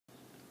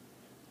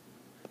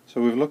So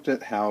we've looked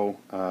at how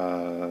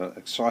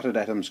excited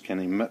atoms can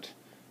emit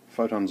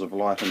photons of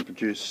light and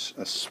produce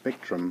a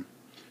spectrum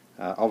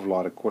of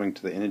light according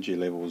to the energy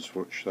levels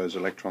which those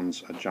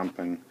electrons are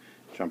jumping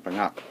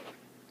up.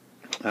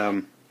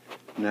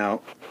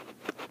 Now,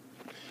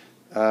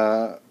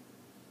 a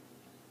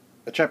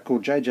chap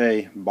called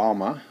J.J.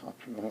 Balmer,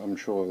 I'm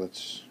sure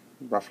that's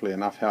roughly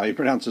enough how you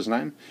pronounce his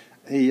name,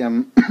 he he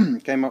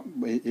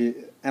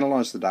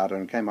analysed the data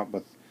and came up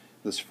with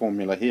this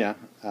formula here,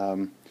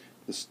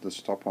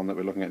 this top one that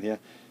we're looking at here,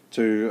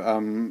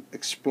 to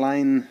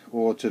explain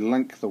or to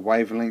link the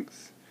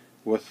wavelength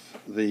with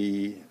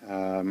the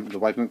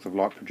wavelength of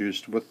light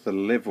produced with the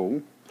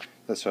level.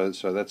 So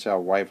that's our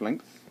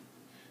wavelength,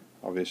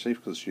 obviously,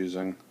 because it's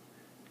using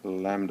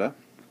lambda.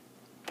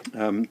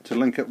 To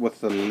link it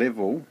with the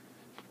level,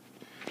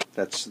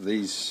 that's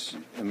these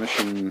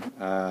emission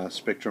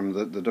spectrum,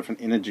 the different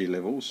energy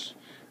levels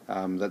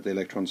that the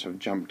electrons have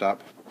jumped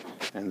up,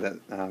 and that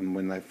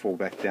when they fall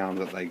back down,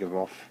 that they give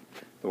off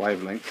the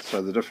wavelength.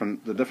 So the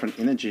different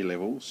energy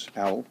levels,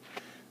 L.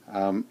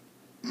 So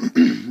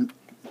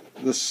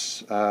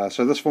this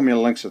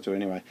formula links it to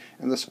anyway,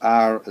 and this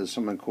R is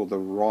something called the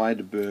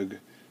Rydberg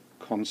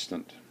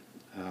constant,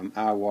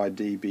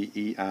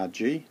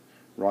 R-Y-D-B-E-R-G,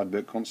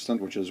 Rydberg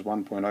constant, which is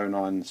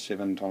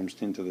 1.097 times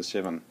 10 to the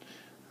 7.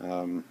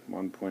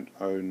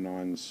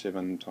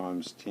 1.097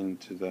 times 10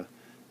 to the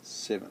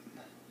 7,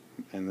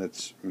 and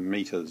that's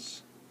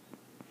meters,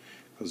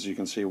 because you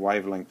can see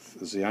wavelength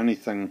is the only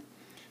thing.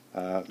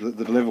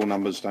 The level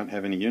numbers don't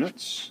have any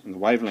units, and the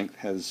wavelength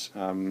has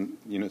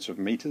units of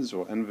meters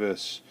or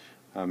inverse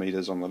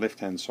meters on the left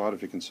hand side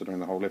if you're considering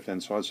the whole left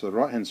hand side. So the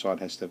right hand side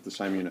has to have the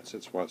same units,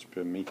 that's why it's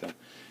per meter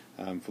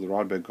for the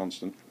Rydberg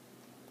constant.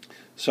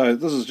 So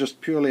this is just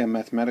purely a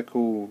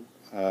mathematical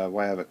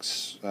way of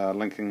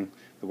linking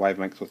the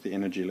wavelength with the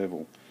energy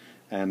level,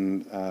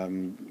 and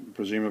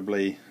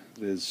presumably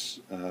there's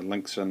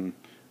links in,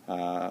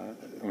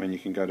 you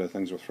can go to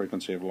things with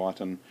frequency of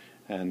light and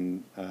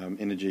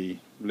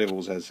energy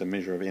levels as a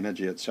measure of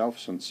energy itself,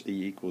 since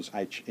E equals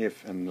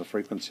HF, and the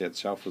frequency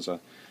itself is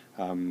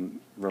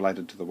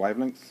related to the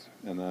wavelength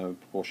in a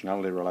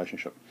proportionality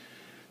relationship.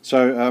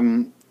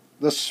 So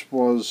this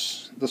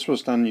was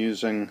done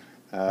using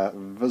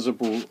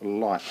visible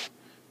light.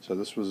 So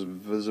this was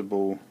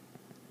visible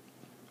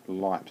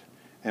light,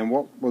 and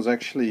what was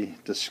actually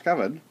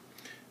discovered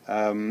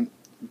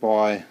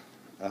by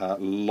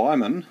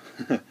Lyman,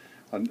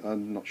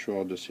 I'm not sure,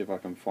 I'll just see if I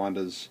can find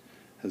his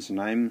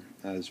name,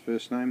 his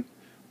first name,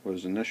 or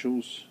his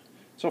initials.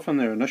 It's often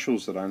their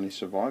initials that only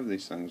survive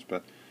these things,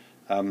 but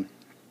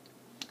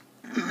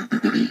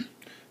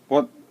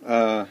what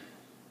a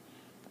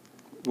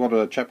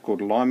chap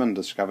called Lyman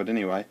discovered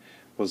anyway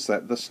was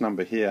that this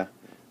number here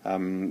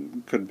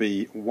could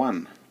be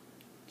 1.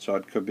 So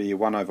it could be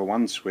 1 over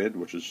 1 squared,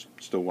 which is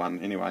still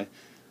 1 anyway,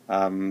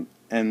 and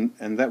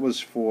that was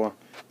for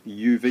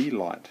UV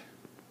light.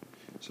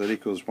 So that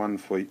equals 1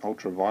 for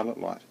ultraviolet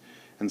light.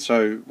 And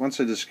so once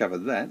they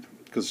discovered that,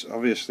 because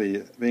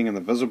obviously being in the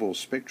visible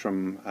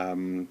spectrum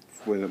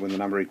when the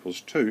number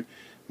equals 2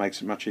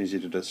 makes it much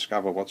easier to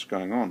discover what's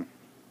going on.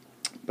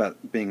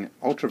 But being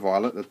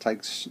ultraviolet, it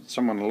takes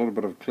someone a little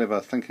bit of clever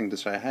thinking to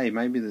say, hey,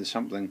 maybe there's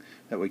something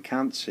that we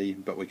can't see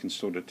but we can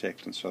still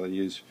detect, and so they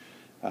use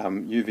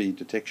UV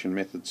detection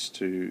methods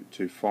to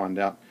find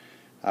out.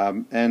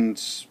 He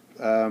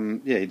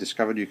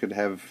discovered you could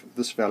have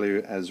this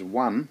value as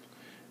 1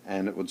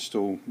 and it would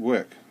still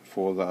work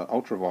for the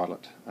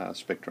ultraviolet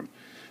spectrum.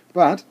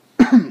 But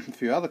a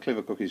few other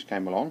clever cookies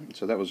came along,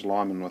 so that was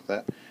Lyman with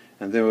that,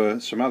 and there were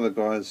some other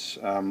guys,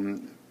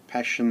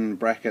 Paschen,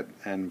 Brackett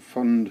and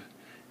Fund,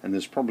 and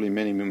there's probably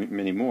many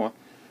more,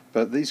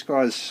 but these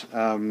guys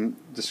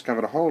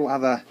discovered a whole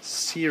other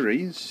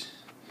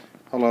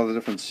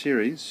different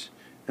series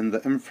in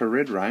the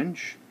infrared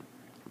range,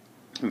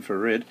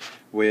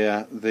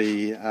 where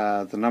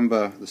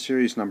the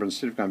series number,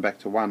 instead of going back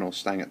to 1 or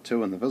staying at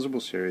 2 in the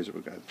visible series, it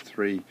would go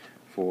 3,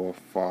 4,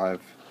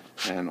 5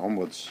 and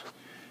onwards.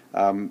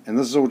 And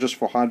this is all just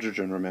for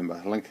hydrogen,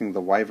 remember, linking the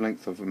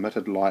wavelength of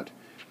emitted light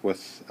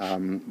with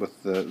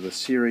the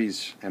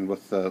series and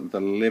with the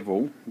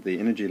level, the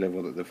energy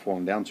level that they've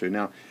fallen down to.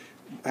 Now,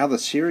 how the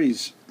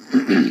series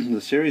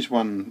the series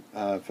one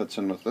fits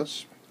in with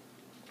this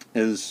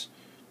is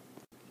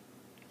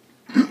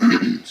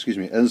excuse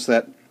me, is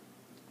that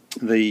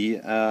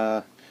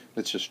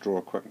let's just draw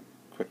a quick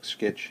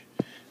sketch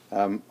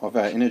of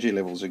our energy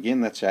levels.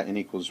 Again, that's our n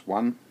equals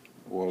 1,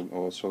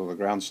 or sort of the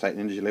ground state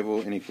energy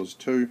level, n equals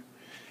 2,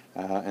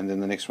 and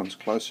then the next one's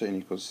closer, n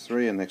equals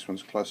 3, and the next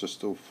one's closer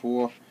still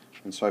 4,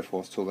 and so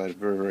forth till they're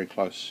very, very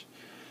close.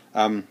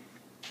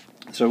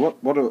 So what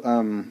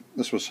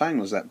this was saying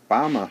was that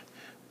Balmer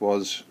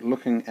was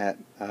looking at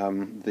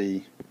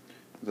the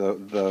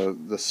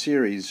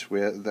series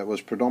where that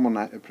was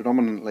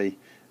predominantly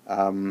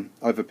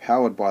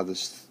overpowered by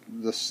this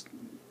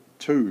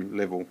 2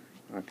 level.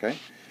 Okay,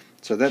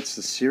 so that's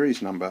the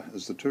series number,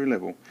 is the 2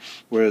 level.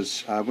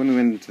 Whereas when we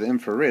went into the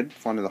infrared,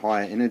 finding the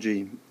higher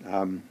energy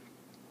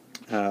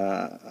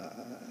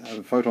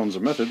photons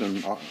emitted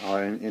and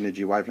high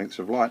energy wavelengths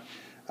of light,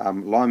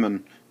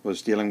 Lyman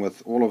was dealing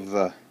with all of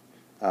the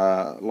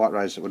light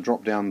rays that would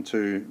drop down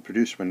to,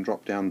 produce when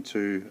drop down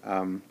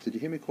to, did you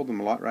hear me call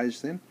them light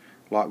rays then?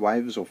 Light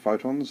waves or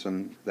photons,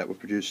 and that were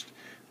produced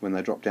when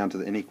they drop down to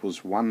the n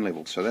equals 1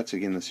 level. So that's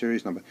again the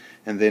series number.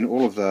 And then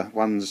all of the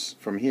ones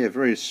from here,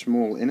 very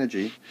small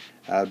energy,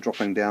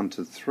 dropping down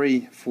to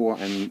 3, 4,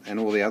 and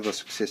all the other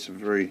successive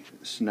very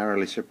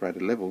narrowly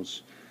separated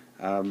levels.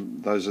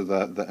 Those are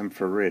the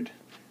infrared,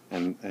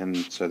 and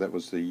so that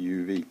was the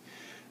UV.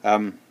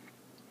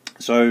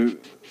 So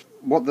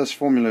what this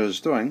formula is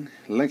doing,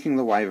 linking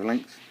the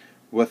wavelength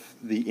with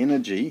the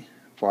energy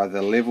by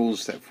the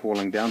levels that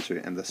falling down to,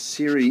 and the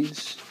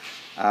series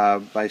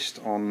based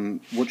on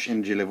which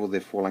energy level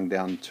they're falling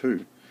down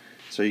to.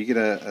 So you get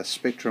a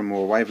spectrum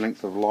or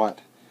wavelength of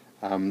light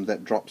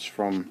that drops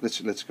from,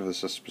 let's give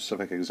this a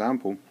specific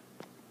example,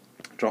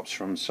 drops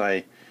from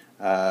say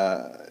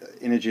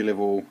energy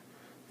level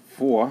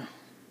 4,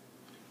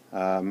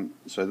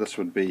 so this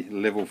would be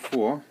level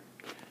 4,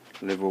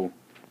 level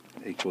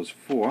equals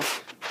 4,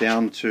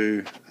 down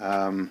to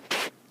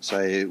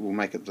say we'll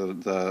make it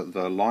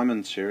the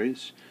Lyman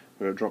series,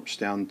 where it drops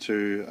down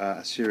to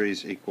a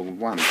series equal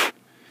 1.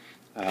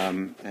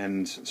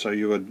 And so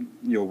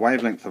your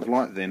wavelength of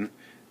light then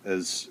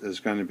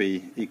is going to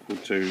be equal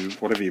to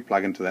whatever you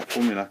plug into that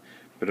formula,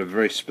 but a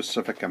very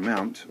specific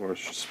amount or a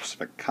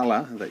specific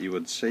colour that you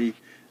would see,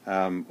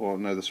 or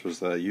no, this was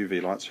the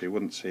UV light, so you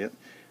wouldn't see it.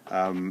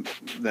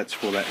 That's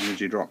for that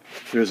energy drop.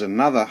 There is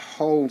another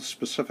whole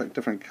specific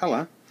different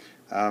colour,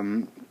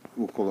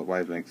 we'll call it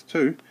wavelength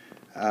 2,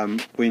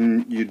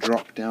 when you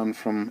drop down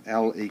from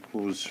L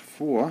equals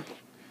 4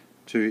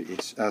 to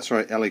S,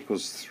 L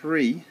equals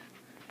 3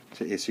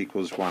 to S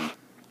equals 1.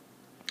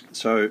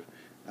 So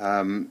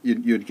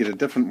you'd get a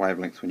different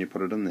wavelength when you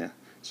put it in there.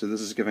 So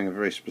this is giving a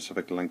very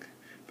specific link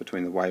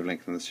between the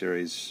wavelength and the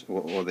series,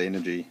 or the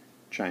energy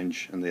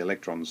change in the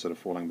electrons that are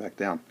falling back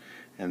down,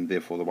 and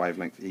therefore the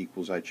wavelength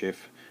equals HF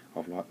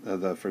of light,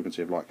 the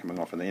frequency of light coming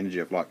off and the energy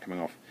of light coming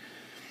off.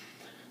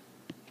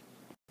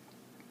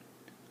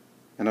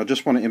 And I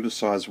just want to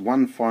emphasize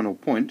one final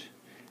point,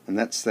 and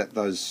that's that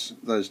those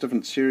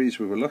different series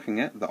we were looking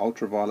at, the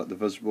ultraviolet, the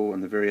visible,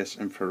 and the various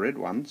infrared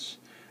ones,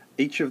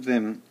 each of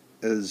them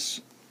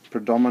is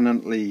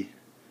predominantly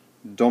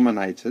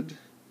dominated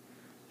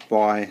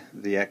by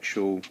the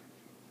actual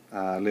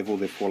level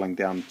they're falling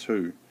down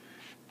to.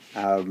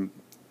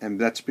 And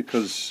that's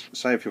because,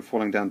 say if you're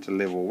falling down to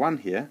level 1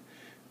 here,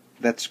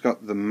 that's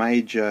got the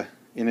major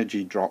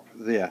energy drop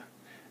there.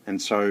 And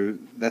so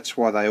that's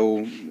why they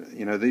all,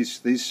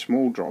 these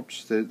small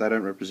drops, they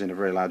don't represent a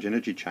very large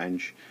energy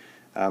change.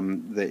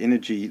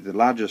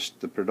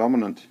 The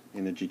predominant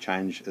energy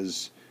change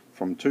is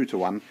from 2 to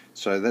 1,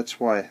 so that's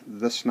why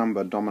this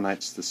number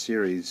dominates the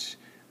series,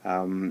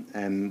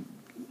 and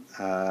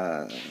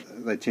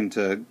they tend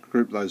to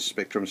group those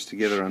spectrums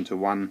together into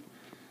one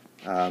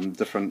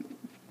different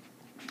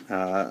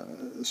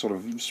sort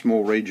of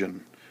small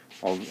region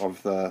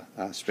of the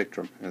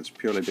spectrum, and it's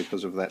purely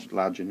because of that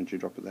large energy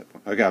drop at that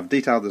point. Okay, I've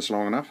detailed this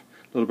long enough,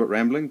 a little bit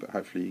rambling, but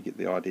hopefully you get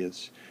the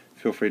ideas.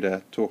 Feel free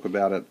to talk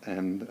about it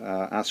and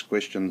ask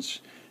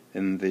questions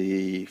in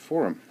the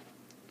forum.